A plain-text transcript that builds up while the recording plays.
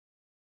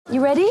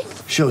You ready?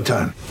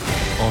 Showtime.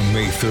 On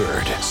May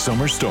 3rd,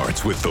 summer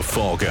starts with The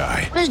Fall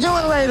Guy. Let's do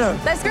it later.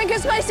 Let's drink a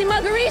spicy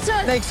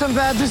margarita. Make some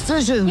bad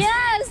decisions.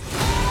 Yes.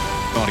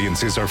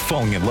 Audiences are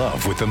falling in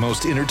love with the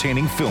most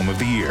entertaining film of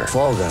the year.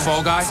 Fall Guy.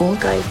 Fall Guy? Fall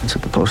Guy. That's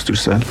what the poster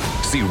said.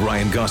 See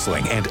Ryan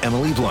Gosling and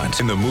Emily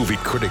Blunt in the movie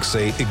critics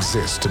say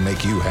exists to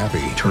make you happy.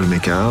 Trying to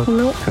make it out?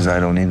 Nope. Because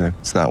I don't either.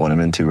 It's not what I'm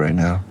into right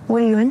now.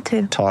 What are you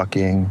into?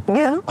 Talking.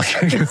 Yeah.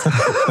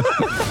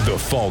 The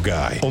Fall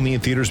Guy. Only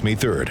in theaters May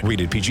 3rd.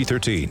 Rated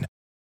PG-13.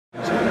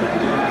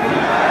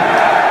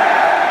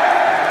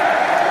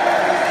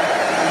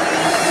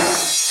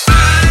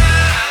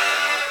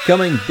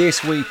 Coming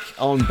this week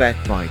on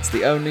Bet Bites,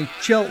 the only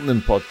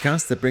Cheltenham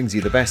podcast that brings you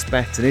the best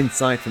bets and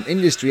insight from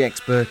industry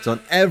experts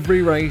on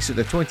every race at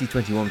the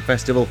 2021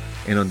 festival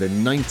in under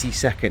 90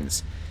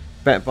 seconds.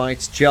 Bet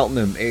Bites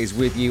Cheltenham is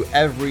with you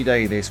every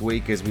day this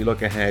week as we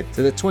look ahead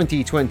to the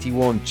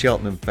 2021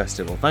 Cheltenham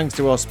Festival. Thanks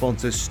to our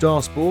sponsors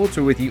Star Sports,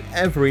 we're with you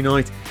every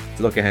night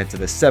to look ahead to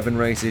the 7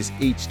 races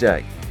each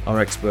day. Our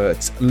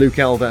experts Luke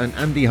Elder and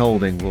Andy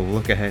Holding will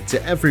look ahead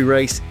to every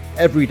race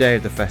every day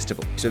of the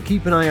festival. So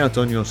keep an eye out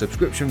on your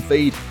subscription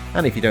feed,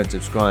 and if you don't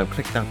subscribe,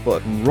 click that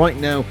button right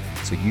now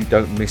so you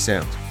don't miss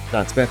out.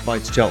 That's Bet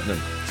Bites Cheltenham,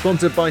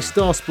 sponsored by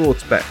Star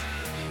Sports Bet.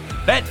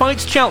 Bet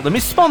Bites Cheltenham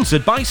is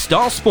sponsored by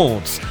Star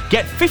Sports.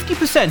 Get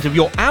 50% of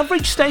your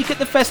average stake at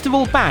the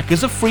festival back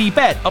as a free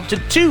bet up to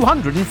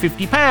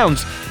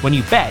 £250 when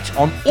you bet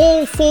on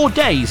all 4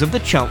 days of the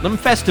Cheltenham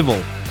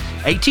Festival.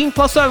 18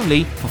 plus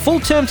only. For full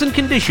terms and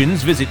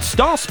conditions, visit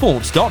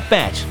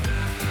starsports.bet.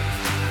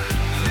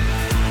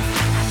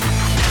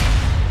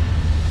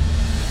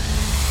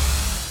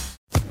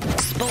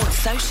 Sports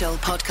Social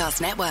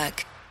Podcast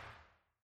Network.